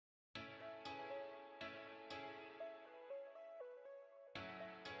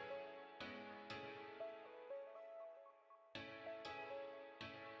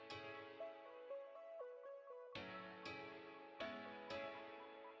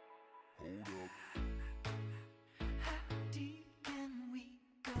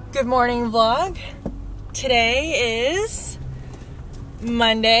Good morning vlog. Today is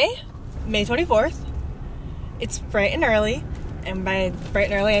Monday, May 24th. It's bright and early, and by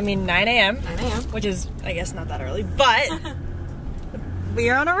bright and early I mean 9 a.m. 9 a.m. which is, I guess, not that early, but we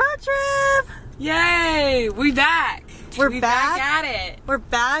are on a road trip. Yay! We're back. We're back at it. We're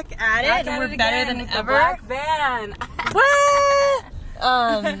back at it, and we're better than ever. Black van. What?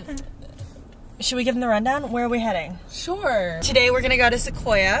 Should we give them the rundown? Where are we heading? Sure. Today we're gonna go to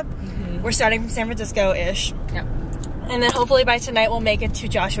Sequoia. We're starting from San Francisco-ish. Yep. And then hopefully by tonight we'll make it to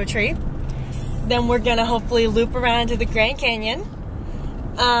Joshua Tree. Then we're gonna hopefully loop around to the Grand Canyon.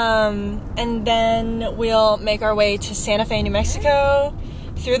 And then we'll make our way to Santa Fe, New Mexico,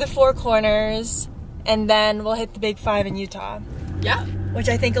 through the Four Corners, and then we'll hit the Big Five in Utah. Yeah. Which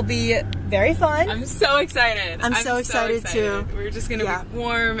I think will be very fun. I'm so excited. I'm so excited too. We're just gonna be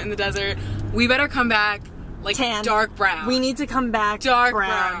warm in the desert. We better come back like Tan. dark brown. We need to come back dark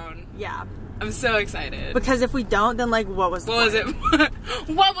brown. Yeah. I'm so excited. Because if we don't, then like, what was the point? What was it?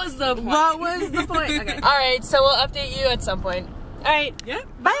 What was the point? What was the point? Okay. All right, so we'll update you at some point. All right. Yeah.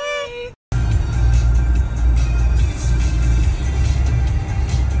 Bye.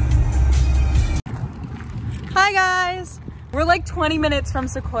 Hi guys. We're like 20 minutes from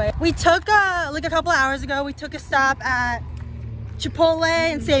Sequoia. We took like a couple hours ago, we took a stop at Chipotle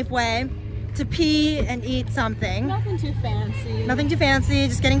and Safeway to pee and eat something. Nothing too fancy. Nothing too fancy,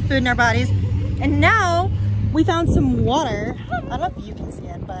 just getting food in our bodies. And now we found some water. I don't know if you can see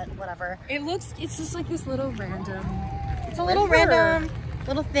it, but whatever. It's just like this little random. It's a little random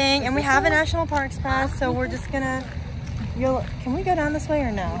little thing, and we have a national parks pass, so we're just gonna. Can we go down this way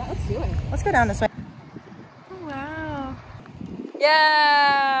or no? Yeah, let's do it. Let's go down this way. Wow.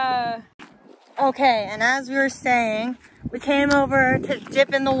 Yeah. Okay, and as we were saying, we came over to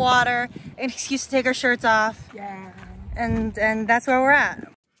dip in the water, an excuse to take our shirts off. Yeah. And that's where we're at.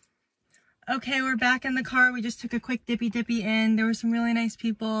 Okay, we're back in the car. We just took a quick dippy in. There were some really nice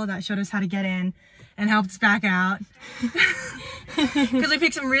people that showed us how to get in and helped us back out. Because we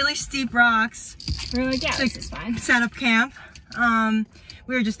picked some really steep rocks. We're like, yeah, this is fine. Set up camp.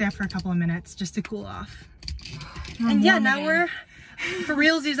 We were just there for a couple of minutes just to cool off. And yeah, now we're for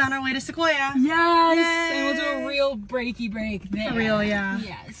realsies on our way to Sequoia. Yes. Yay. And we'll do a real breaky break there. For real, yeah.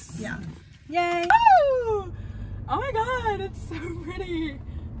 Yes. Yeah. Yay. Woo! Oh my god, it's so pretty.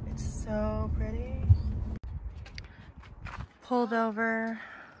 It's so pretty. Pulled over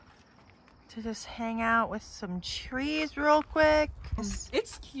to just hang out with some trees real quick.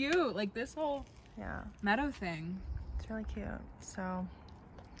 It's cute, like this whole meadow thing. It's really cute. So,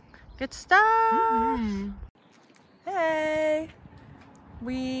 good stuff. Hey,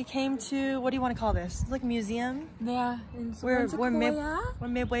 we came to, what do you want to call this? It's like a museum. Yeah. We're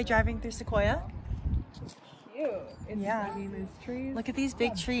midway driving through Sequoia. Cute. Yeah. I mean, these trees. Look at these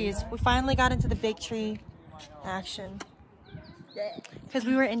big trees. We finally got into the big tree action. Because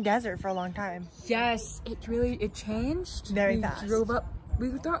we were in desert for a long time. Yes, it changed. Very fast.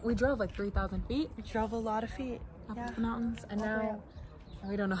 We drove like 3,000 feet. We drove a lot of feet. Up the mountains, and now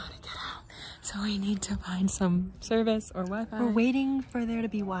we don't know how to get out. So we need to find some service or Wi-Fi. We're waiting for there to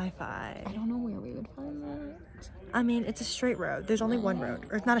be Wi-Fi. I don't know where we would find that. I mean, it's a straight road. There's only one road.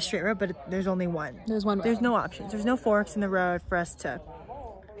 Or it's not a straight road, but there's only one. There's one road. There's no options. There's no forks in the road for us to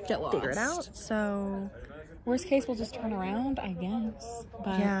get lost. Figure it out. So, worst case, we'll just turn around, I guess.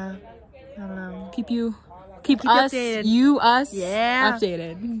 But yeah, I don't know. Keep us, updated.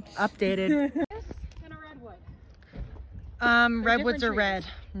 Updated. Updated. And a redwood. Redwoods are trees. red.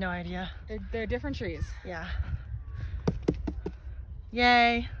 No idea. They're different trees. Yeah.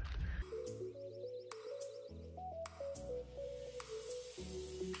 Yay.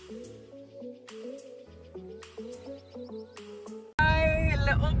 Hi, a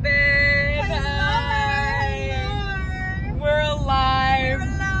little bit. Hi. We're alive.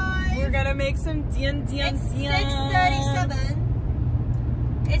 We're gonna make some dian. It's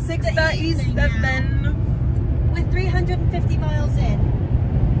 6:37. It's 6:37. With 350 miles in.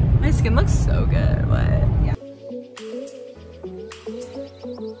 My skin looks so good. What? Yeah.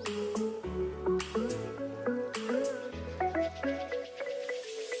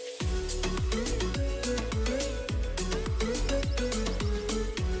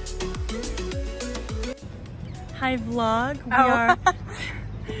 Hi vlog.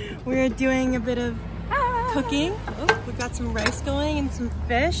 We are doing a bit of cooking. Oh, we've got some rice going and some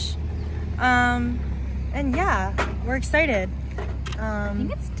fish. And yeah, we're excited. I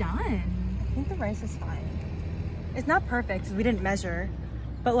think it's done. I think the rice is fine. It's not perfect because we didn't measure,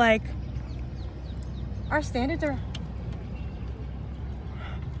 but like our standards are.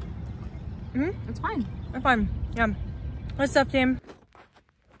 It's fine. We're fine. Yeah. What's up, team?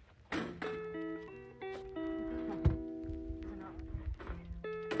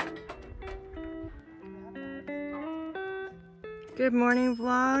 Good morning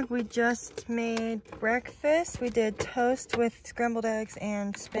vlog. We just made breakfast. We did toast with scrambled eggs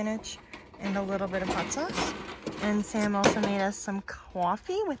and spinach and a little bit of hot sauce. And Sam also made us some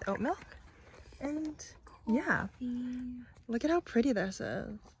coffee with oat milk. And yeah, look at how pretty this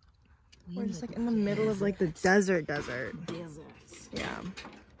is. We're just like in the middle of like the desert. Yeah.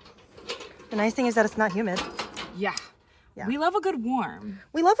 The nice thing is that it's not humid. Yeah. Yeah. We love a good warm.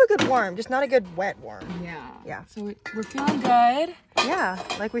 We love a good warm, just not a good wet warm. Yeah. Yeah. So we're feeling good. Yeah,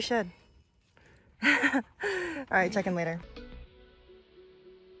 like we should. All right, check in later.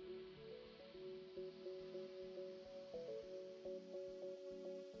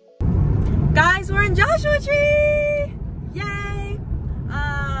 Guys, we're in Joshua Tree! Yay!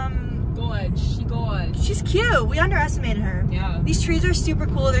 Good. She's cute. We underestimated her. Yeah. These trees are super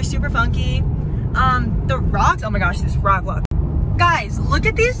cool. They're super funky. The rocks, oh my gosh, this rock look. Guys, look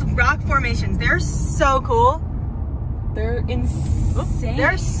at these rock formations. They're so cool. They're insane.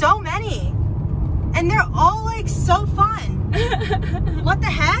 There's so many. And they're all like so fun. What the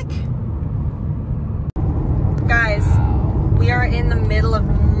heck? Guys, we are in the middle of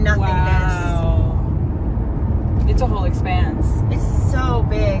nothingness. Wow. It's a whole expanse. It's so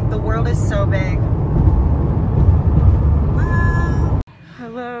big. The world is so big. Wow.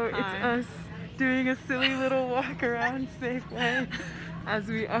 Hello, Hi. it's us doing a silly little walk around Safeway as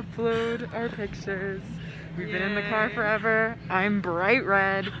we upload our pictures. We've been in the car Yay. forever. I'm bright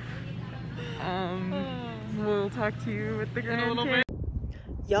red. We'll talk to you with the Grand Canyon.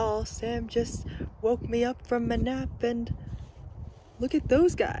 Y'all, Sam just woke me up from my nap and look at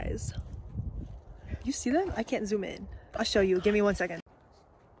those guys. You see them? I can't zoom in. I'll show you. Give me 1 second.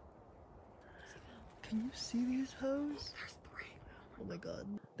 Can you see these hoes? There's 3. Oh my god.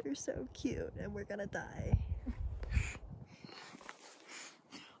 They're so cute and we're gonna die.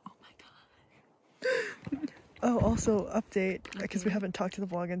 Oh my god. Oh, also update because we haven't talked to the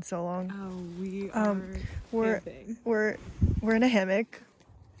vlog in so long. Oh, we are We're in a hammock.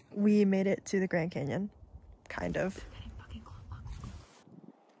 We made it to the Grand Canyon. Kind of.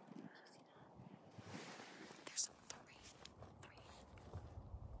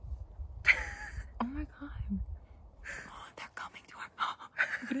 Oh my god. They're coming to our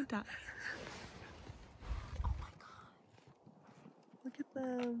we're gonna die. Oh my god. Look at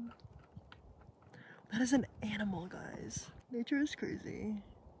them. That is an animal, guys. Nature is crazy.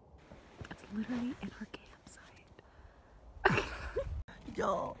 It's literally in our campsite.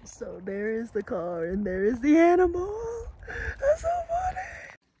 Y'all, so there is the car and there is the animal. That's so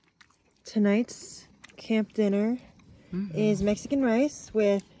funny. Tonight's camp dinner is Mexican rice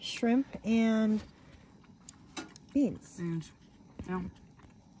with shrimp and beans. Yeah.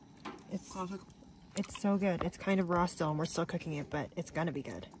 It's so good. It's kind of raw still and we're still cooking it, but it's gonna be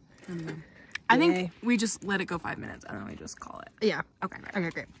good. I think we just let it go 5 minutes and then we just call it. Yeah. Okay. Okay,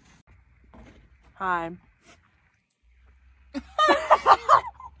 great. Hi.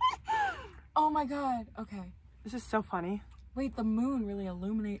 Oh my god. Okay. This is so funny. Wait, the moon really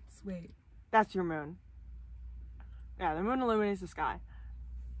illuminates. Wait. That's your moon. Yeah, the moon illuminates the sky.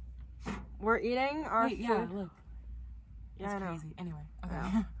 We're eating our Wait, food. yeah, look. Yeah, It's I know. crazy. Anyway. Okay.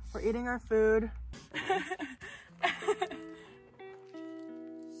 Yeah. We're eating our food.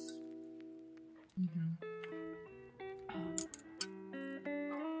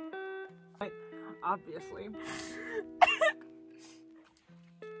 Obviously.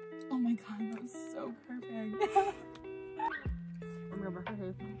 Oh my god, that was so perfect. I'm gonna brush my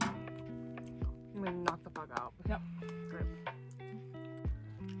teeth. I'm gonna knock the fuck out. Yep. Great.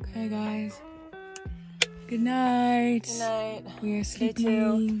 Okay, guys. Good night. Good night. We are Day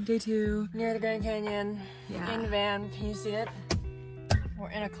sleeping. Day 2. Near the Grand Canyon. Yeah. In the van. Can you see it? We're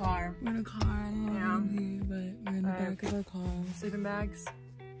in a car. We're in a car. I don't know if you can hear, but we're in the back of our car. Sleeping bags.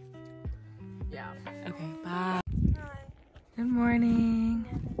 Yeah. Okay, bye. Good morning.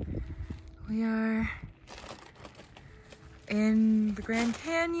 We are in the Grand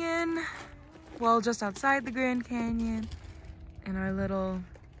Canyon. Well, just outside the Grand Canyon. In our little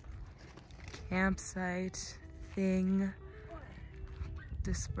campsite thing.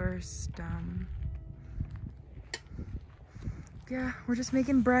 Dispersed. Yeah, we're just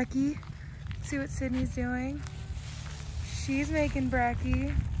making brekkie. See what Sydney's doing. She's making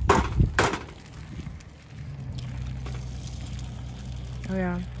brekkie. Oh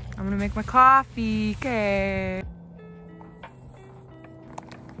yeah, I'm gonna make my coffee. Okay.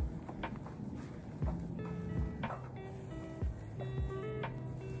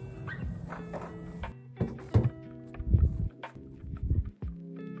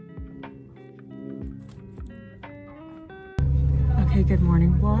 Okay Good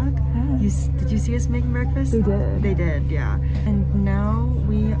morning vlog. Did you see us making breakfast? They did. They did, yeah. And now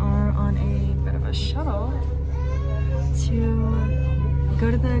we are on a bit of a shuttle to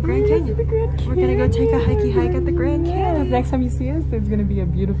go to the Grand Canyon. We're gonna go take a hike at the Grand Canyon. Next time you see us, there's gonna be a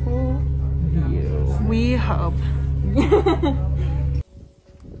beautiful view. We hope.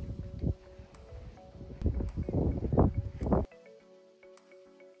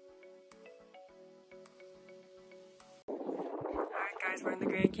 Alright guys, we're in the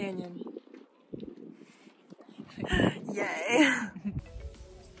Grand Canyon. Yay!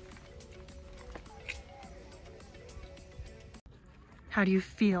 How do you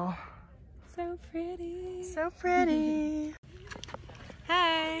feel? So pretty. So pretty.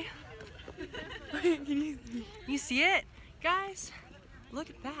 Hey! You see it? Guys, look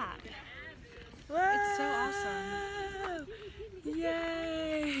at that. Whoa. It's so awesome.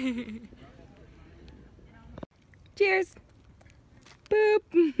 Yay! Cheers! Boop!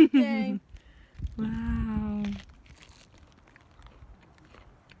 Yay. Wow.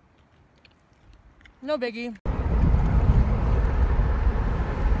 No biggie.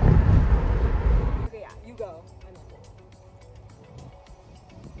 Okay, yeah, you go.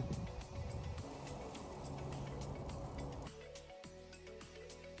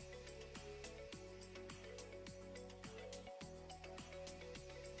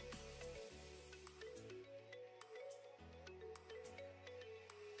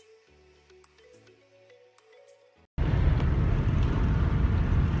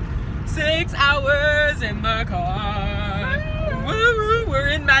 6 hours in the car. Woo! We're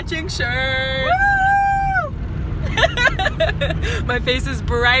in matching shirts. My face is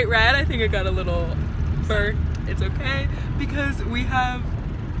bright red. I think it got a little burnt. It's okay because we have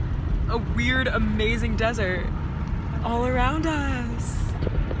a weird, amazing desert all around us.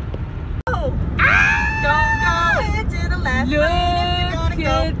 Oh! Ah! Don't go into the left Look lane if you're gonna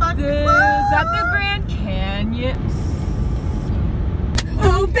go at this at the Grand Canyon.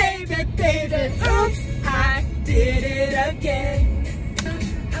 Oh baby, baby, oops, I did it again.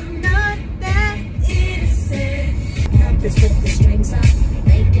 I'm not that innocent. Numbers with the strings up,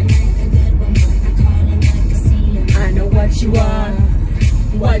 making like a good one, but I call it like a scene. I know what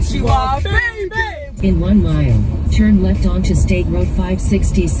you are, baby. In 1 mile, turn left onto State Road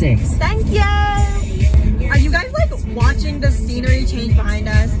 566. Thank you. Are you guys like watching the scenery change behind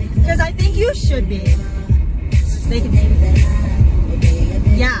us? Because I think you should be. They can see that.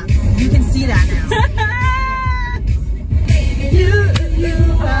 Yeah, you can see that now.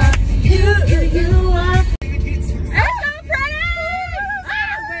 you are. It's so pretty!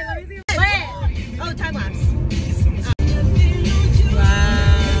 Wait, let me see. Wait. Oh, time lapse. Wow.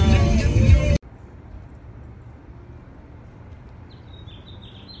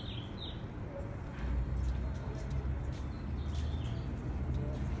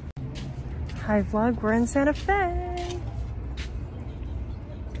 Hi vlog, we're in Santa Fe.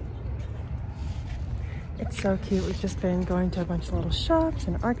 It's so cute. We've just been going to a bunch of little shops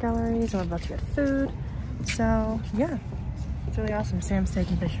and art galleries, and we're about to get food. So yeah, it's really awesome. Sam's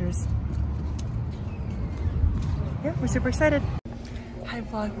taking pictures. Yeah, we're super excited. Hi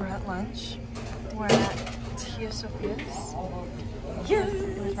vlog, we're at lunch. We're at Tia Sophia's. Yeah.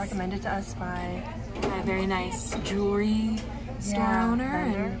 It was recommended to us by A very nice jewelry store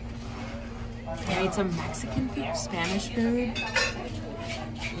owner. And we ate some Mexican food, Spanish food.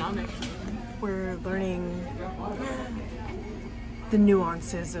 Not Mexican. We're learning the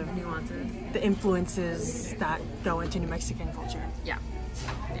nuances of the influences that go into New Mexican culture. Yeah.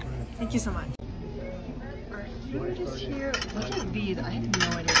 Thank you so much. Our food is here. Look at these. I have no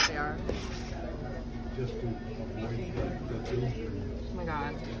idea what they are. Oh my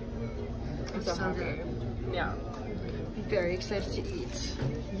god. I'm so So happy. good. Yeah. Very excited to eat.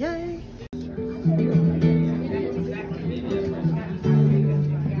 Yay!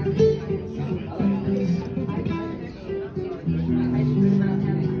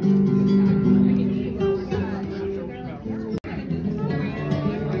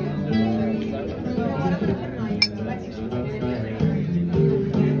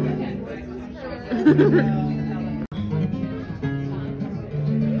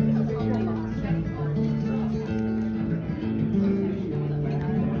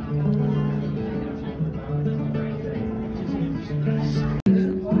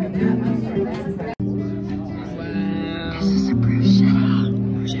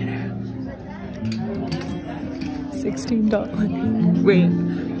 $16. Wait,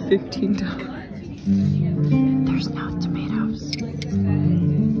 $15. There's no tomatoes.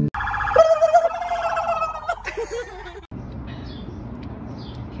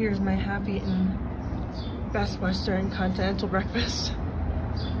 Here's my half-eaten Best Western continental breakfast.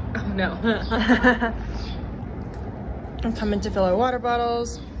 Oh, no. I'm coming to fill our water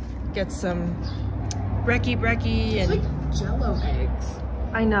bottles, get some brekkie and... It's like Jello eggs.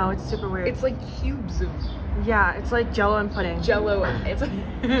 I know, it's super weird. It's like cubes of Yeah, it's like Jello and pudding. Jello. It's like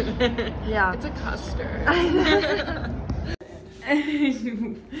Yeah. It's a custard.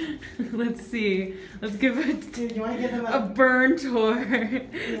 Let's see. Let's give it Dude, you want to give them a burn tour.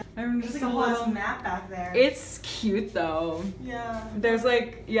 Yeah. I'm just There's like a whole map back there. It's cute though. Yeah. There's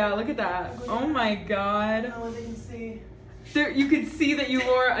like, yeah, look at that. Oh my god. I don't know what they can see. There, you could see that you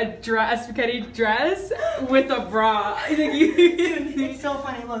wore a spaghetti dress with a bra. Dude, it's so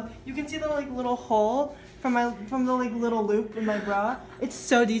funny. Look, you can see the like little hole from the like little loop in my bra. It's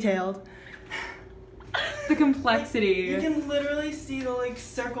so detailed. The complexity. You can literally see the like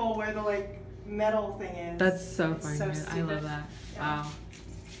circle where the like metal thing is. That's so It's funny. so I stupid. love that. Yeah.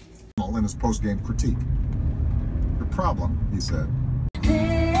 Wow. In his post-game critique. The problem, he said,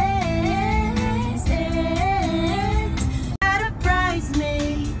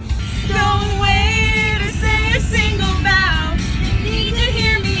 Don't wait to say a single vow. They need to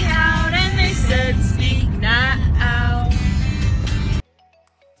hear me out, and they said, speak now.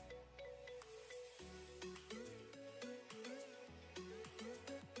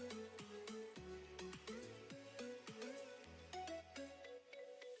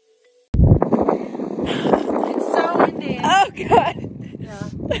 It's so windy. Oh god. Yeah.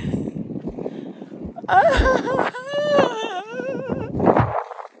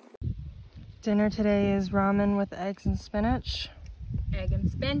 Dinner today is ramen with eggs and spinach. Egg and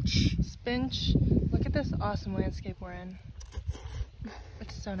spinach. Spinach. Look at this awesome landscape we're in.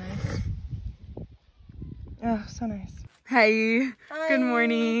 It's so nice. Oh, so nice. Hey. Good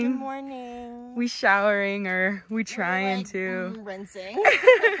morning. Good morning. We showering or we trying to. Rinsing.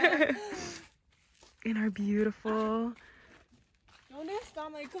 In our beautiful. ¿Dónde está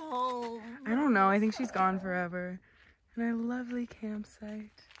my comb? I don't know. I think she's gone forever. In our lovely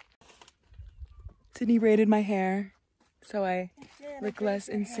campsite. Sydney braided my hair so I look less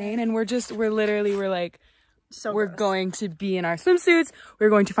insane. And we're like, So we're gross. going to be in our swimsuits. We're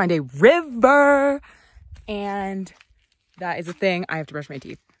going to find a river. And that is a thing. I have to brush my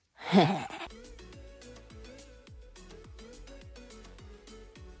teeth.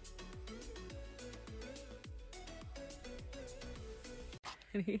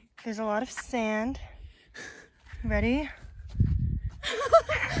 There's a lot of sand. Ready?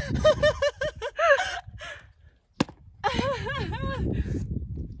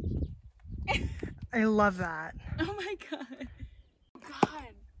 I love that. Oh my god.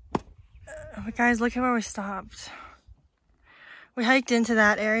 Guys, look at where we stopped. We hiked into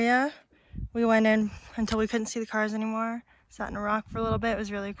that area. We went in until we couldn't see the cars anymore. Sat in a rock for a little bit. It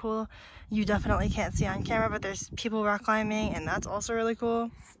was really cool. You definitely can't see on camera, but there's people rock climbing, and that's also really cool.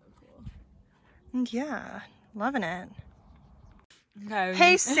 And yeah, loving it. Okay.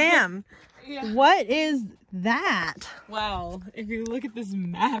 Hey, Sam. Yeah. What is that? Wow. If you look at this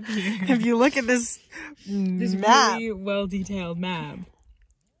map here. If you look at this This map. really well detailed map.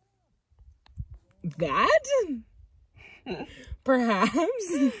 That? Perhaps?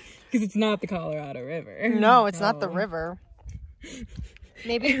 Because it's not the Colorado River. No, it's not the Oh. river.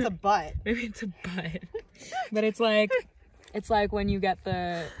 Maybe it's a butt. Maybe it's a butt. But it's like when you get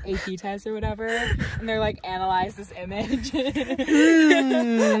the AP test or whatever, and they're like, analyze this image.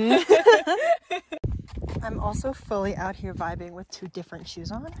 I'm also fully out here vibing with 2 different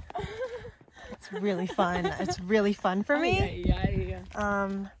shoes on. It's really fun. It's really fun for me.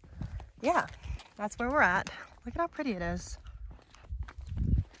 Yeah, that's where we're at. Look at how pretty it is.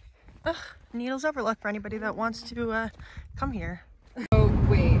 Ugh, Needles Overlook for anybody that wants to come here. Oh,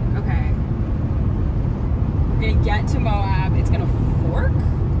 wait, okay. We're gonna get to Moab. It's gonna fork?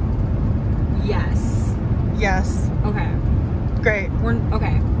 Yes. Yes. Okay. Great.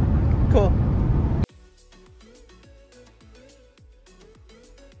 Okay. Cool.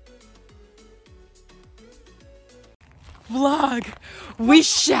 Vlog. We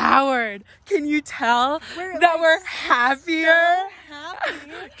showered. Can you tell that we're happier?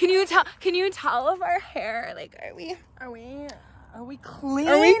 Can you tell of our hair? Like, are we clean? Are we clean?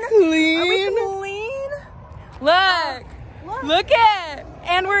 Are we clean? Are we clean? Look at,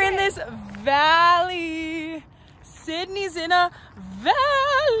 and we're in this valley. Sydney's in a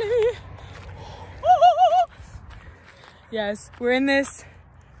valley. Yes, we're in this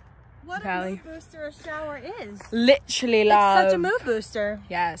What valley. a mood booster a shower is. Literally, love. Such a mood booster.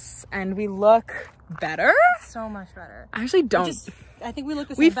 Yes, and we look better. So much better. I actually don't. I think we look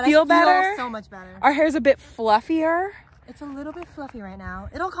the We same, but feel I better. so much better. Our hair's a bit fluffier, It's a little bit fluffy right now.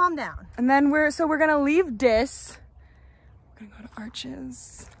 It'll calm down. and then we're gonna leave Dis. We're gonna go to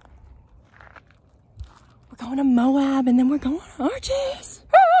Arches. going to Moab, and then we're going to Arches.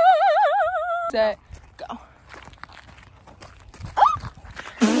 Set, go.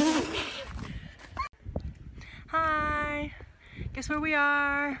 Hi. Guess where we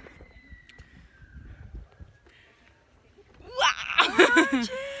are? Wow.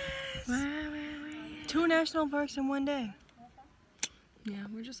 2 national parks in one day. Yeah,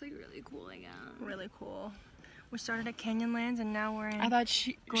 we're just like really cool, I guess. Really cool. We started at Canyonlands and now we're in I thought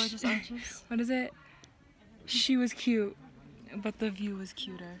she gorgeous Arches. What is it? She was cute, but the view was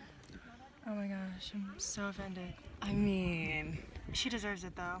cuter. Oh my gosh, I'm so offended. I mean, She deserves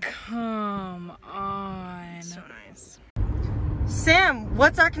it though. come on. So nice. Sam,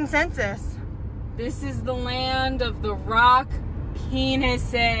 what's our consensus? This is the land of the rock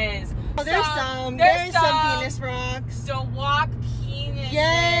penises. Oh, there's some penis rocks. The walk penises.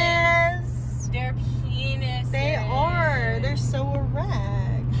 Yes, They're penises. they are. They're so erect.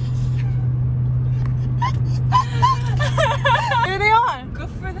 There they are. Good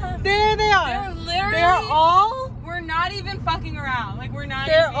for them. There they are. They're literally. They're all. We're not even fucking around. Like we're not.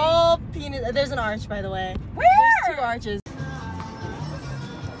 They're even, all penis. There's an arch, by the way. Where? There's 2 arches.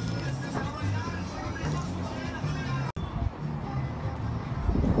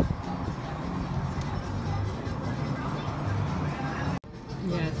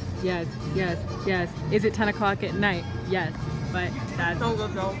 Yes, yes, yes, yes. Is it 10 o'clock at night? Yes, but that's Go.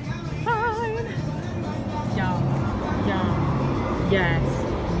 fine. Yum, yum.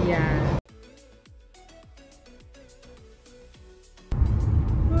 Yes, yes.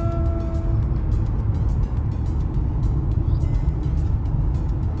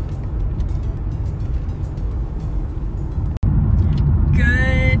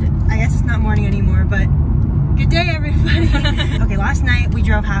 Good. I guess it's not morning anymore, but good day, everybody. Okay, last night we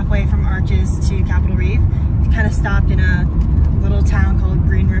drove halfway from Arches to Capitol Reef. We kind of stopped in a little town called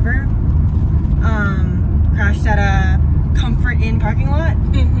Green River. Crashed at a Comfort Inn parking lot.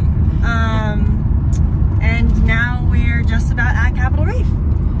 And now we're just about at Capitol Reef,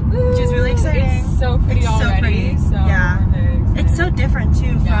 which is really exciting. It's so pretty already. So pretty. So Yeah. It's so different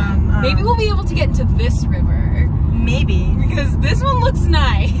too from. Maybe we'll be able to get to this river Maybe. because this one looks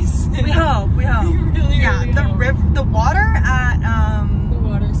nice. We hope. We hope. We really, yeah. really The hope. river, the water at The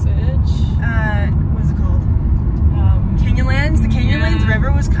water sitch. what is it called? Canyonlands. The Canyonlands Yeah.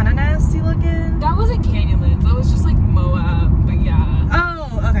 River was kind of nasty looking. That wasn't Canyonlands. That was just like Moab. But yeah.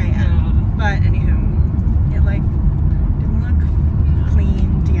 Oh, okay. Yeah. Yeah. But anywho, it like didn't look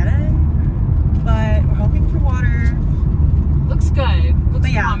clean to get in. But we're hoping for water. Looks good. Looks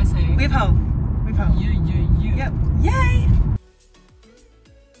But yeah, promising. we have hope. We have hope. Yeah. Yep. Yay!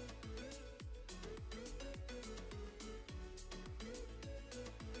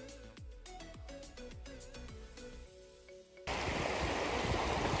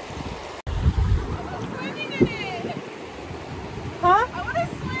 Huh? I want to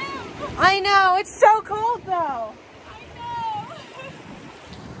swim. I know, it's so cold though. I know.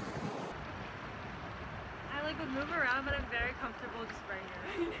 I like would move around, but I'm very comfortable just right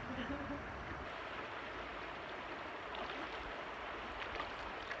here.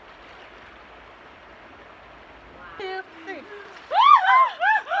 2, 3.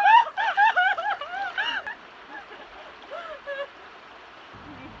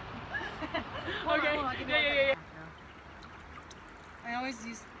 Okay. Yeah. I always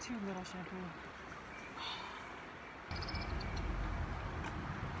use too little shampoo.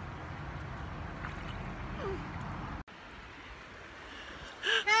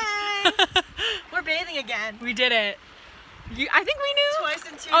 Hey! We're bathing again. We did it. I think we knew. Twice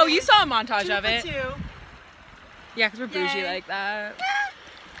in 2 Oh, days. you saw a montage 2 of for it. 2. Yeah, because we're bougie Yay. like that.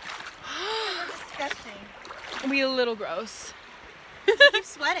 We're disgusting. We a little gross. Keep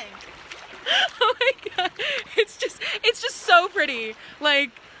sweating. Oh my god. It's just so pretty.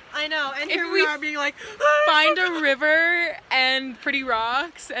 Like, I know, and If here we we are being like, find a river and pretty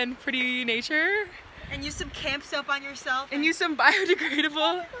rocks and pretty nature and use some camp soap on yourself, and use some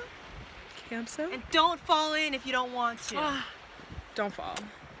biodegradable camp soap. and don't fall in if you don't want to. Ah, don't fall.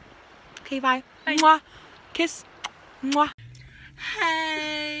 Okay, bye. Mwah. Kiss. Mwah.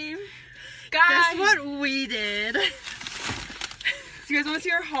 Hey, Guys, guess what we did? Do you guys want to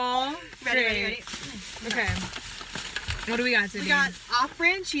see our haul? Ready. Okay. What do we got today? We got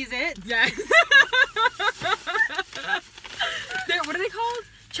off-brand Cheez-Its. Yeah. What are they called?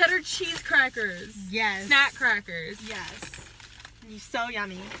 Cheddar cheese crackers. Yes. Snack crackers. Yes. So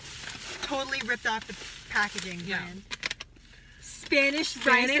yummy. Totally ripped off the packaging Yeah. brand. Spanish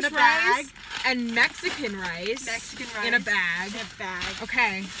rice in a Spanish bag. rice and Mexican rice. Mexican rice in a bag. In a bag.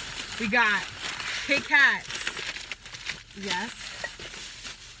 Okay. We got Kit Kats. Yes.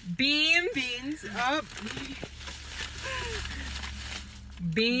 Beans. Beans. Up.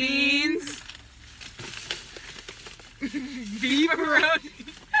 Beans. Beefaroni.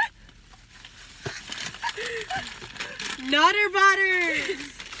 Nutter butters.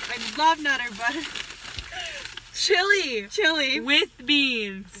 I love Nutter butter. Chili. Chili. With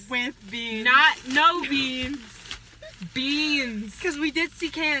beans. With beans. Not no beans. Beans. Because we did see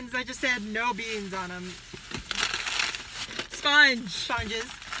cans that just said no beans on them. Sponge. Sponges.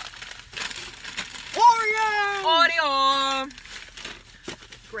 Oreo! Oreo.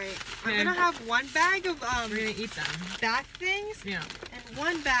 Great. Okay. I'm gonna have one bag of We're gonna eat them. back things Yeah. and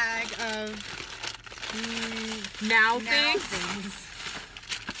one bag of Now now things. things.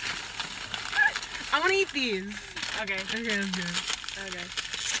 I want to eat these. Okay. Okay, let's do it. Okay.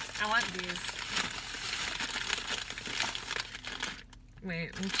 I want these.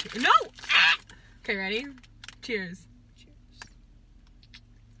 Wait. No. Ah! Okay, ready? Cheers.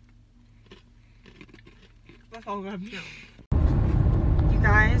 That's all good. You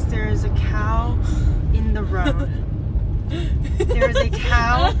guys, there is a cow in the road. There is a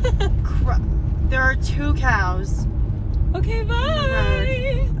cow. There are 2 cows. Okay,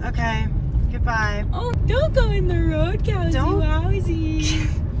 bye. Okay. Goodbye. Oh, don't go in the road, Cowsy Don't. Wowsy.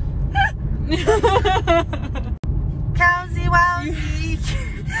 Cowsy wowsy.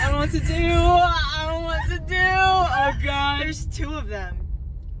 I don't know what to do. I don't know what to do. Oh, God. There's 2 of them.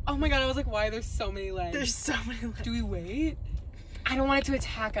 Oh, my God. I was like, why are there so many legs? There's so many left. Do we wait? I don't want it to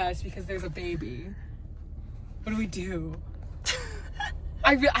attack us because there's a baby. What do we do?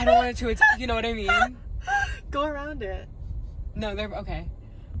 I don't want it to attack. You know what I mean? Go around it. No, they're okay.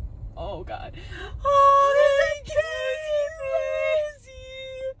 Oh God. Oh, Okay.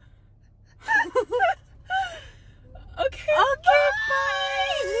 Okay,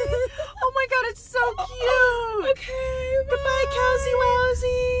 bye. Oh my God, it's so cute. Okay. Goodbye, Cowsy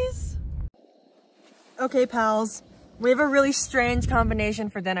Wowsies. Okay, pals. We have a really strange combination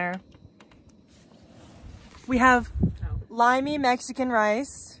for dinner. We have limey Mexican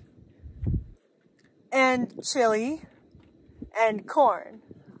rice and chili and corn.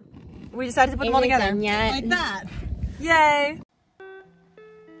 We decided to put them all together. Like that. Yay!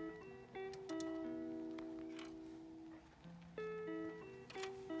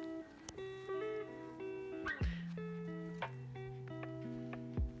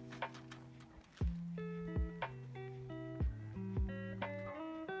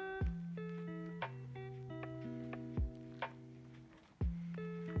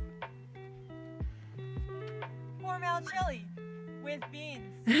 Hormel chili with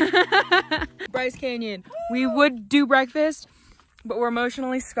beans. Bryce Canyon. We would do breakfast, but we're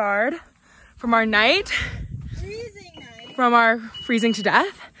emotionally scarred from our night, Freezing night. from our freezing to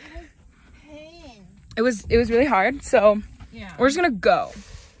death. Pain. It was really hard, so Yeah. we're just gonna go.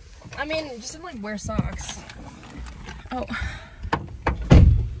 I mean, just didn't like wear socks. Oh.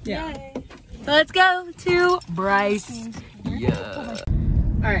 Yeah. Yay. So let's go to Bryce. Yeah.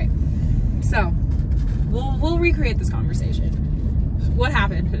 All right. So we'll recreate this conversation. What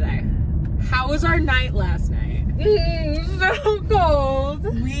happened today? How was our night last night? So cold.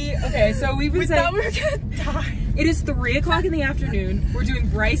 So we've been We saying thought we were gonna die. it is 3 o'clock in the afternoon. We're doing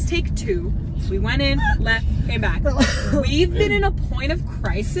Bryce take 2. We went in, left, came back. We've been in a point of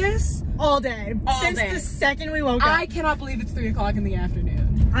crisis All day. All Since day. the second we woke up. I cannot believe it's 3 o'clock in the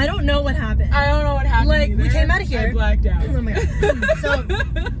afternoon. I don't know what happened. I don't know what happened. Like, we either. came out of here. I blacked out. Oh my God. So,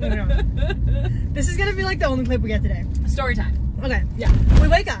 this is gonna be like the only clip we get today. Story time. Okay. Yeah. We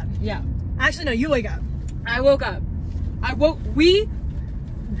wake up. Yeah. Actually, no, you wake up. I woke up.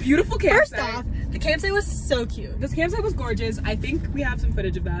 Beautiful campsite. First off, the campsite was so cute. This campsite was gorgeous. I think we have some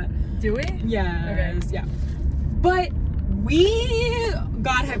footage of that. Do we? Yeah. Okay. Yeah. But we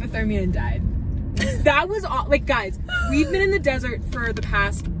got hypothermia and died. That was all. Like, guys, we've been in the desert for the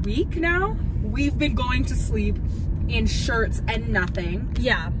past week now. We've been going to sleep in shirts and nothing.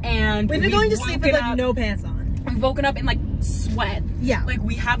 Yeah. And We've been going to sleep with woken like up- no pants on. We've woken up in like sweat. Yeah. Like,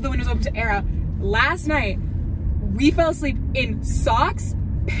 we have the windows open to air out. Last night, we fell asleep in socks,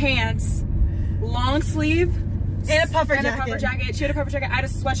 pants, long sleeve, And a puffer and jacket. a puffer jacket. She had a puffer jacket. I had a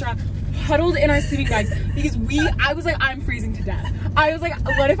sweatshirt on, huddled in our sleeping bags because I was like, I'm freezing to death. I was like,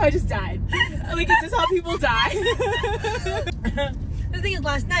 what if I just died? Like, is this how people die? The thing is,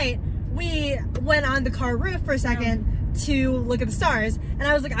 last night, we went on the car roof for a second to look at the stars, and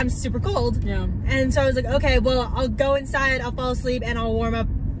I was like, I'm super cold. Yeah. And so I was like, okay, well, I'll go inside, I'll fall asleep, and I'll warm up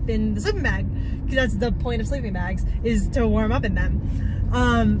in the sleeping bag. Because that's the point of sleeping bags, is to warm up in them.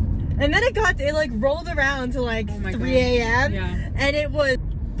 And then it like rolled around to like Oh my 3 God. a.m. Yeah. And it was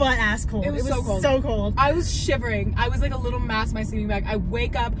butt ass cold. It was so cold. So cold. I was shivering. I was like a little mass in my sleeping bag. I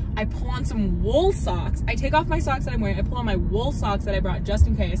wake up, I pull on some wool socks. I take off my socks that I'm wearing. I pull on my wool socks that I brought just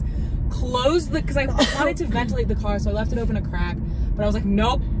in case. Close because I wanted to ventilate the car, so I left it open a crack. But I was like,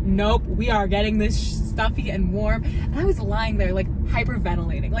 nope, we are getting this stuffy and warm. And I was lying there like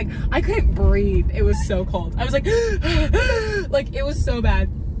hyperventilating. Like I couldn't breathe. It was so cold. I was like, like it was so bad.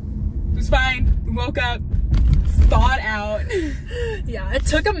 It was fine. We woke up, thawed out. Yeah, it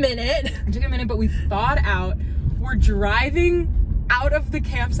took a minute. It took a minute, but we thawed out. We're driving out of the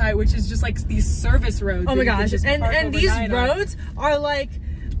campsite, which is just like these service roads. Oh my gosh. And these overnight on. roads are like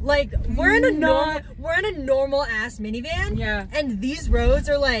we're in a normal ass minivan. Yeah. And these roads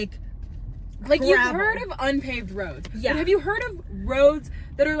are like you've gravel. heard of unpaved roads. Yeah. But have you heard of roads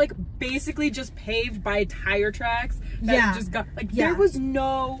that are like basically just paved by tire tracks? That Yeah. just got like Yeah. there was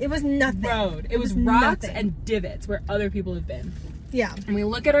no It was nothing. road. It was rocks nothing. and divots where other people have been. Yeah. And we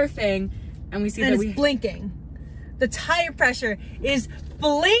look at our thing and we see And that it's blinking. The tire pressure is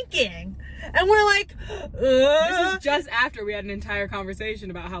blinking. And we're like, This is just after we had an entire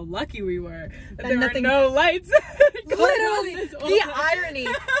conversation about how lucky we were that there nothing- were no lights. going on literally, this whole the time. irony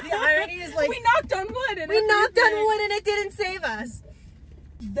is like, we knocked on wood and we knocked on everything. wood and it didn't save us.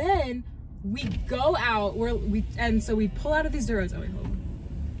 Then we go out. So we pull out of these roads. Oh wait, hold on.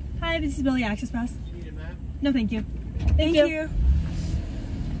 Hi, this is Billy Access Pass. No, thank you. Thank you.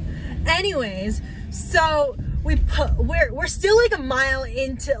 Anyways, so we're still like a mile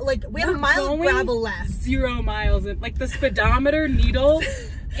into, like we have a We're mile of going gravel left. 0 miles in, like the speedometer needle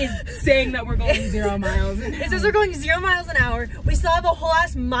is saying that we're going 0 miles. It says we're going 0 miles an hour. We still have a whole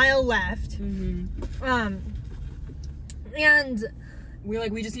ass mile left. Mm-hmm. And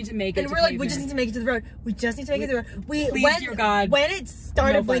we just need to make it. we're like, we just need to make it to the road. We just need to make it to the road. Please, dear God, when it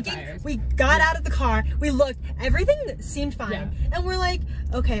started no flat blinking, tires. we got out of the car. We looked. Everything seemed fine. Yeah. And we're like,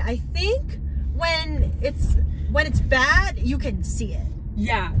 okay, I think when it's bad, you can see it.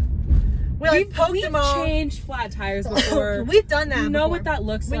 Yeah. We like poked we've them all. changed flat tires before. We've done that. We know before. what that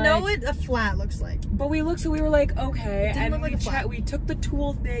looks We like. know what a flat looks like. But we looked, so we were like, okay, It didn't and look like a flat. we took the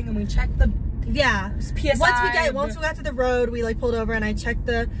tool thing and we checked the Yeah. PSI. Once we got to the road, we like pulled over and I checked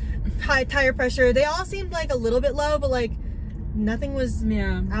the tire pressure. They all seemed like a little bit low, but like nothing was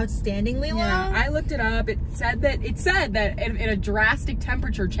outstandingly low. Yeah, I looked it up. It said that in a drastic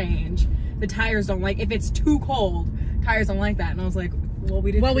temperature change, the tires don't like. If it's too cold, tires don't like that. And I was like, well,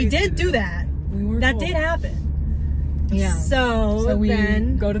 we did do that. That did happen. Yeah. So we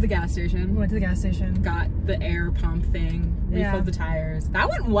then go to the gas station. we went to the gas station. Got the air pump thing. Refilled the tires. That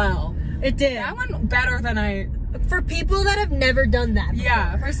went well. It did. That went better than I. For people that have never done that before.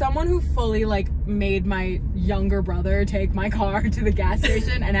 Yeah, for someone who fully like made my younger brother take my car to the gas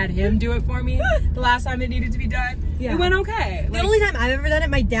station and had him do it for me the last time it needed to be done. Yeah. It went okay. The only time I've ever done it,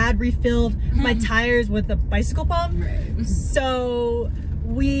 my dad refilled my tires with a bicycle pump. Right. So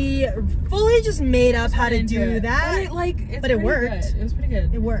we fully just made up how to do that. But it worked. Good. It was pretty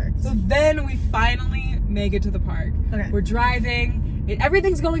good. It worked. So then we finally make it to the park. Okay. We're driving.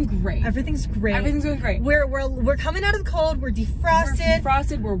 Everything's going great. Everything's great. Everything's going great. We're coming out of the cold. We're defrosted. We're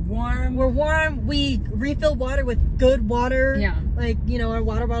defrosted. We're warm. We're warm. We refill water with good water. Yeah. Like, you know, our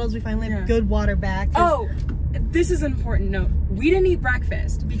water bottles, we finally have Yeah. good water back. Oh, this is an important note. We didn't eat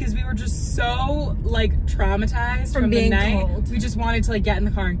breakfast because we were just so like traumatized from the being night. cold. We just wanted to like get in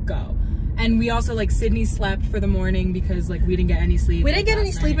the car and go. And we also like Sydney slept for the morning because like we didn't get any sleep. We didn't get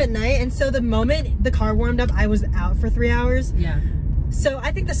any sleep at night. And so the moment the car warmed up, I was out for 3 hours. Yeah. So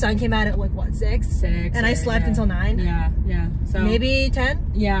I think the sun came out at like what, 6? 6. And I slept until 9. Yeah. So Maybe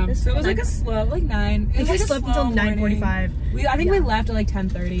 10. Yeah. This- So it was like a slow, like 9. It was I like a slept slow until 9:45. morning. I think we left at like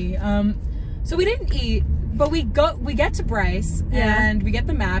 10:30. So we didn't eat, but we get to Bryce and we get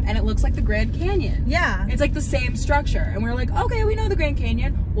the map and it looks like the Grand Canyon. Yeah. It's like the same structure. And we're like, okay, we know the Grand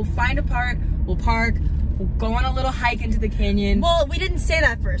Canyon. We'll find a part, we'll park, we'll go on a little hike into the canyon. Well, we didn't say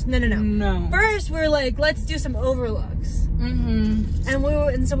that first. No. No. First, we were like, let's do some overlooks. Mm-hmm.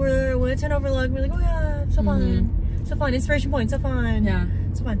 And so we went to an overlook. We're like, oh yeah, so fun. So fun. Inspiration Point, so fun. Yeah.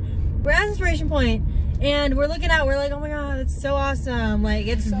 So fun. We're at Inspiration Point and we're looking out. We're like, oh my God, it's so awesome. Like,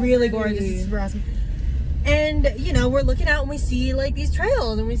 it's so really pretty. gorgeous. It's super awesome. And, you know, we're looking out and we see like these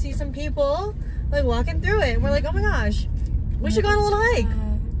trails and we see some people like walking through it. And we're like, oh my gosh, we should go on a little hike.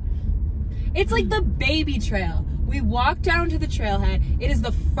 It's like the baby trail. We walk down to the trailhead. It is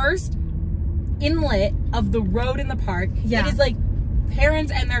the first inlet of the road in the park. Yeah. It is like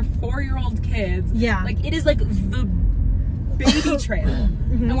parents and their 4-year-old kids. Yeah. Like it is like the baby trail.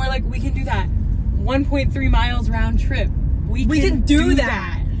 And we're like, we can do that. 1.3 miles round trip. We can do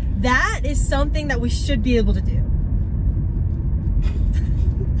that. That is something that we should be able to do.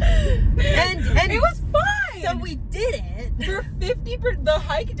 And it was fine. so we did it. For 50%, the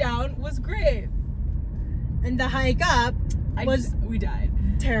hike down was great. And the hike up was we died.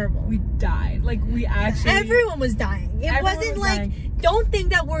 terrible. We died. Like, we actually. Everyone was dying. It Everyone wasn't was like, dying. don't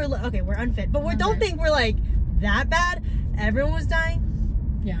think that we're, okay, we're unfit, but don't think we're like that bad. Everyone was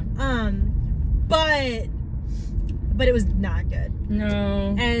dying. Yeah. But it was not good.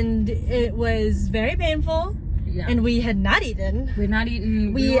 No. And it was very painful. Yeah. And we had not eaten. we had not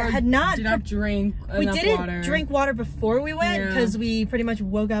eaten. We had not Did not drink enough We didn't water. drink water before we went Yeah. because we pretty much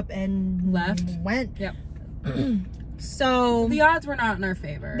woke up and Left. went. Yep. So The odds were not in our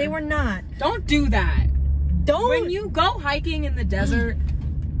favor. they were not. Don't do that. Don't. When you go hiking in the desert,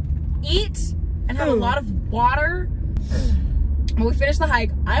 eat and have a Food. lot of water. When we finished the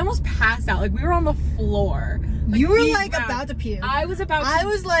hike, I almost passed out. Like, we were on the floor. You were beat like down. about to puke. I was about to I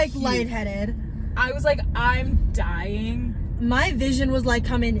was like puke. lightheaded. I was like, I'm dying. My vision was like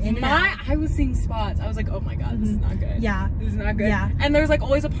coming in and out. I was seeing spots. I was like, oh my god, this is not good. Yeah. This is not good. Yeah. And there was like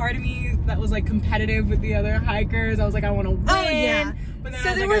always a part of me that was like competitive with the other hikers. I was like, I want to win. Oh yeah. But then So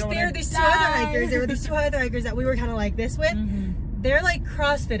I was there like, was I don't there were wanna these two die. other hikers. There were these two other hikers that we were kind of like this with. They're like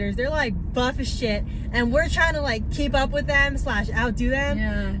CrossFitters. They're like buff as shit, and we're trying to like keep up with them / outdo them.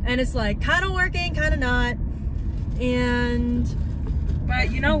 Yeah. And it's like kind of working, kind of not. And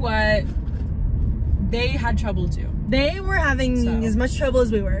But you know what? They had trouble too. they were having So. as much trouble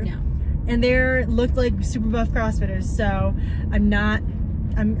as we were. Yeah. And they looked like super buff CrossFitters. So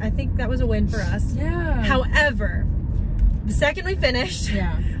I think that was a win for us. Yeah. However, the second we finished,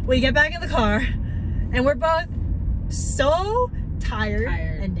 Yeah. we get back in the car, and we're both so tired.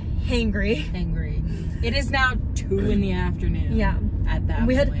 and hangry. Angry. It is now 2 in the afternoon. Yeah. At that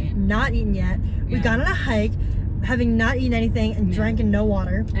We had point. not eaten yet. We Yeah. got on a hike, having not eaten anything and drank no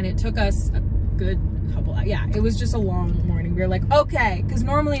water. And it took us a good couple. Yeah, it was just a long morning. We were like, okay, because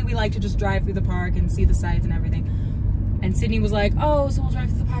normally we like to just drive through the park and see the sights and everything. And Sydney was like, oh, so we'll drive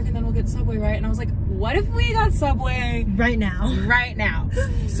through the park and then we'll get Subway, right? And I was like, what if we got Subway Right now. right now?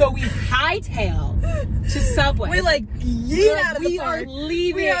 So we hightail to Subway. We like yeet out of the we park. are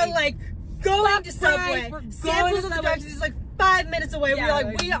leaving. We are like going to Stop Subway. price, we're going Samples to of the Subway. directions is like 5 minutes away. Yeah, We're like,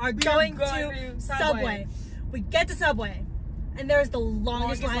 like, we are we are going going to to Subway. Subway. We get to Subway, and there's the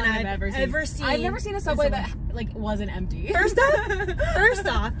longest line I've ever seen. I've never seen a Subway that like wasn't empty. First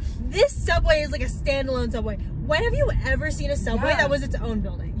off, this Subway is like a standalone Subway. When have you ever seen a Subway Yeah. that was its own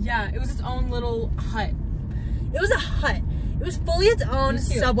building? Yeah, it was its own little hut. It was a hut. It was fully its own was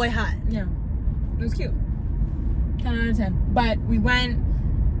cute. Subway hut. Yeah, it was cute. 10 out of 10. But we went,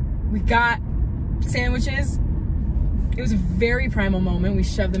 we got sandwiches. It was a very primal moment. We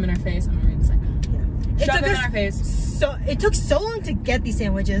shoved them in our face. I'm gonna read the second. It Shoved took them in us our face. so it took so long to get these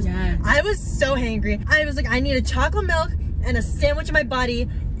sandwiches. Yes. I was so hangry. I was like, I need a chocolate milk and a sandwich in my body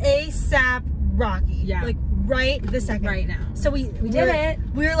ASAP Rocky. Yeah. Like right this second. Right now. So we did it.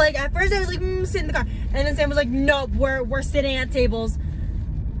 We were like, at first I was like, sit in the car. And then Sam was like, nope, we're sitting at tables.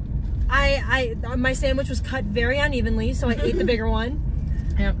 My sandwich was cut very unevenly, so I ate the bigger one.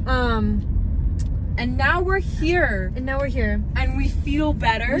 Yep. And now we're here. And now we're here. And we feel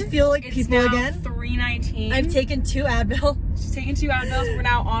better. We feel like it's people now again. 3:19. I've taken 2 Advil. She's taken 2 Advils. We're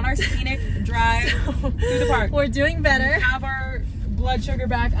now on our scenic drive through the park. We're doing better. We have our blood sugar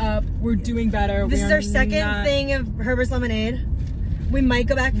back up. We're doing better. This We is are our second not- thing of Herbert's Lemonade. We might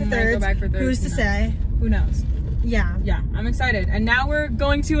go back for Might go thirds. back for thirds, Who's who to knows? say? Who knows? Yeah. Yeah, I'm excited. And now we're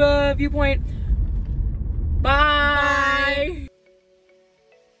going to a viewpoint. Bye.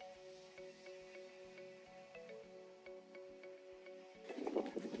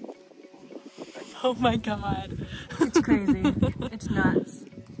 Oh my god. It's crazy. It's nuts.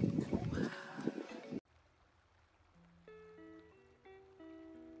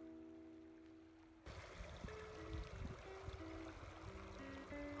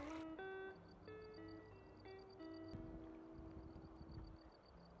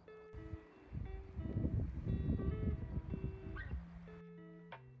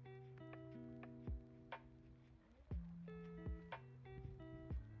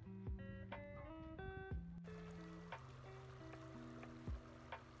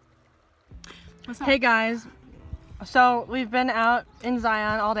 Hey guys, so we've been out in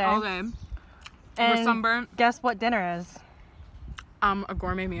Zion all day. All day. We're And sunburnt. guess what dinner is? A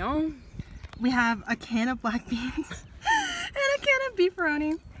gourmet meal. We have a can of black beans and a can of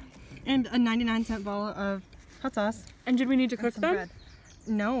beefaroni and a 99-cent bowl of hot sauce. And did we need to cook Some them? bread.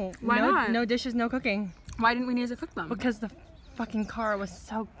 No. Why no, not? No dishes, no cooking. Why didn't we need to cook them? Because the fucking car was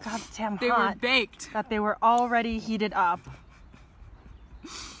so goddamn they were hot baked. that they were already heated up.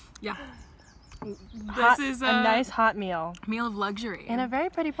 Yeah. This is a nice hot meal meal of luxury. in a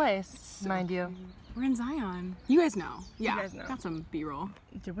very pretty place, mind you. We're in Zion. You guys know. Yeah. guys know. Got some B-roll.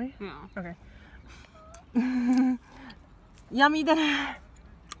 Did we? Yeah. Okay. Yummy dinner.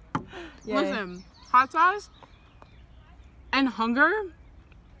 Yay. Listen, hot sauce and hunger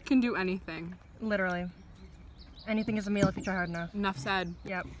can do anything. Literally. Anything is a meal if you try hard enough. Enough said.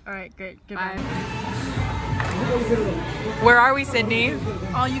 Yep. All right. Great. Bye. Goodbye. Where are we, Sydney?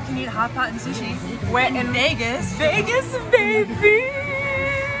 All you can eat hot pot and sushi. Where In Vegas. Vegas, baby!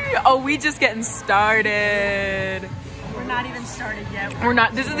 Oh, we just getting started. We're not even started yet. We're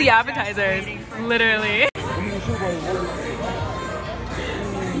not. This is the appetizers. Literally.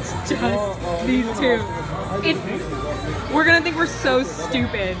 It's just these two. We're gonna think we're so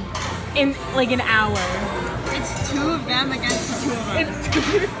stupid in like an hour. It's two of them against the two of us.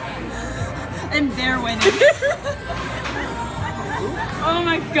 And they're winning. Oh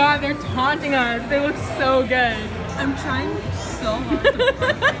my god, they're taunting us. They look so good. I'm trying so hard to burp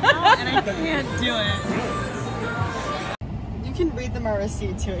right now, and I can't do it. You can read them our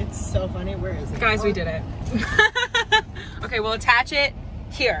receipt too. It's so funny. Where is it? Guys, we did it. Okay, we'll attach it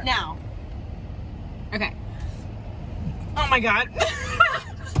here. Now. Okay. Oh my god.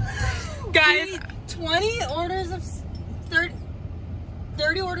 Guys, 20 orders of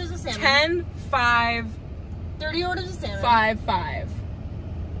 30 orders of salmon. 10, 5, 30 orders of salmon. 5, 5.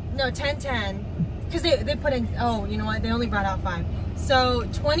 No, 10. Because they put in, oh, you know what? They only brought out 5. So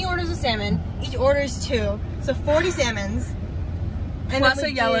 20 orders of salmon. Each order is 2. So 40 salmons. And Plus then a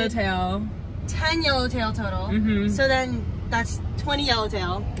we yellowtail. did 10 yellowtail total. Mhm. So then that's 20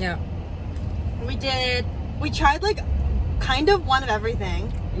 yellowtail. Yeah. We tried like kind of one of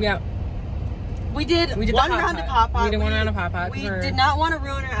everything. Yeah. We did We did one the hot round pot. of hot pot. We did one round of hot pot. We did not want to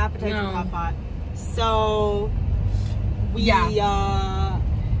ruin our appetite No. for hot pot. So we Yeah.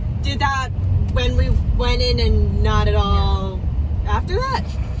 did that when we went in and not at all after that.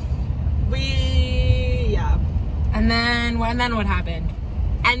 And then what happened?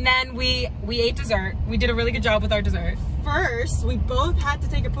 And then we ate dessert. We did a really good job with our dessert. First, we both had to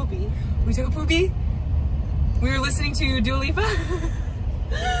take a poopy. We took a poopy. We were listening to Dua Lipa.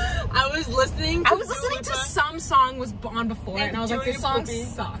 I was listening to some song was on before it, and I was like, doing this a song poopy.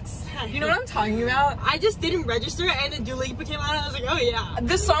 sucks. You know what I'm talking about? I just didn't register it, and then Dua Lipa came out and I was like, oh yeah.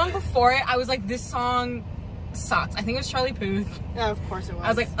 The song before it, I was like, this song sucks. I think it was Charlie Puth. Yeah, of course it was. I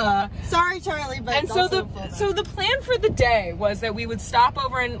was like, sorry Charlie, but And it's so also the plan for the day was that we would stop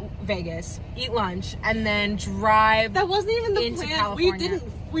over in Vegas, eat lunch, and then drive. that wasn't even the into plan. California.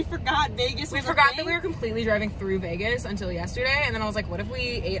 We forgot Vegas. We was a forgot that thing. we were completely driving through Vegas until yesterday, and then I was like, what if we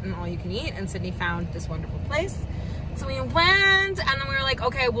ate an all-you-can-eat? And Sydney found this wonderful place. So we went, and then we were like,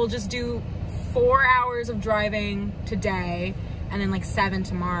 okay, we'll just do 4 hours of driving today, and then like 7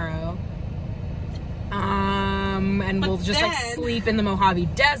 tomorrow. And we'll just like then- sleep in the Mojave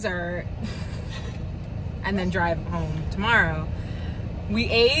Desert, and then drive home tomorrow. We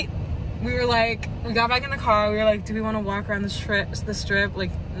ate. We were like, we got back in the car. We were like, do we want to walk around the strip? Like,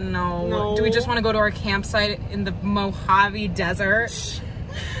 no. Do we just want to go to our campsite in the Mojave Desert?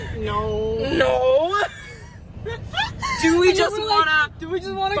 No. No. Do we just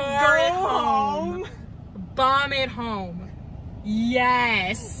want to go home? Bomb it home.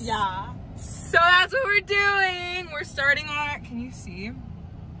 Yes. Yeah. So that's what we're doing. We're starting our, can you see if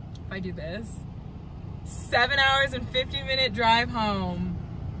I do this? 7 hours and 50-minute drive home.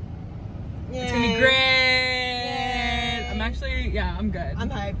 It's gonna be great. Yay. I'm actually, yeah, I'm good. I'm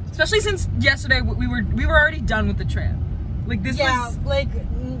hyped. Especially since yesterday we were already done with the trip. Like this was, like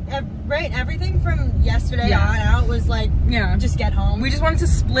everything from yesterday on out was like, yeah. just get home. We just wanted to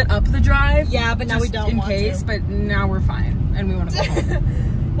split up the drive. Yeah, but now we just don't in want case, to. but now we're fine and we want to go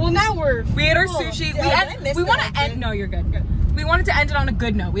home. Well, now We ate our full. sushi. Yeah, We want to end. No, you're good. We wanted to end it on a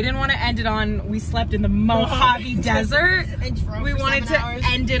good note. We didn't want to end it on we slept in the Mojave Desert. And drove We for wanted 7 to hours.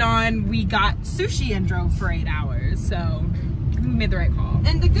 end it on we got sushi and drove for 8 hours. So I think we made the right call.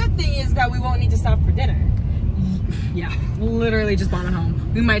 And the good thing is that we won't need to stop for dinner. Yeah, literally just bomb it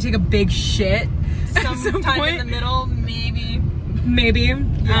home. We might take a big shit at some Sometime point. in the middle, maybe. Maybe.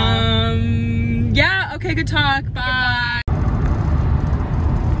 Yeah. Yeah. Okay. Good talk. Bye.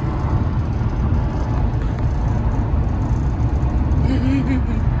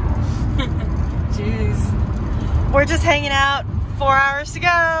 Jeez. We're just hanging out. 4 hours to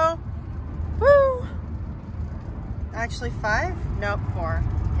go. Woo! Actually 5? Nope, 4.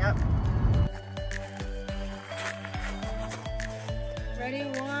 Yep. Ready?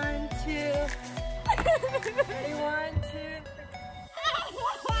 1, 2.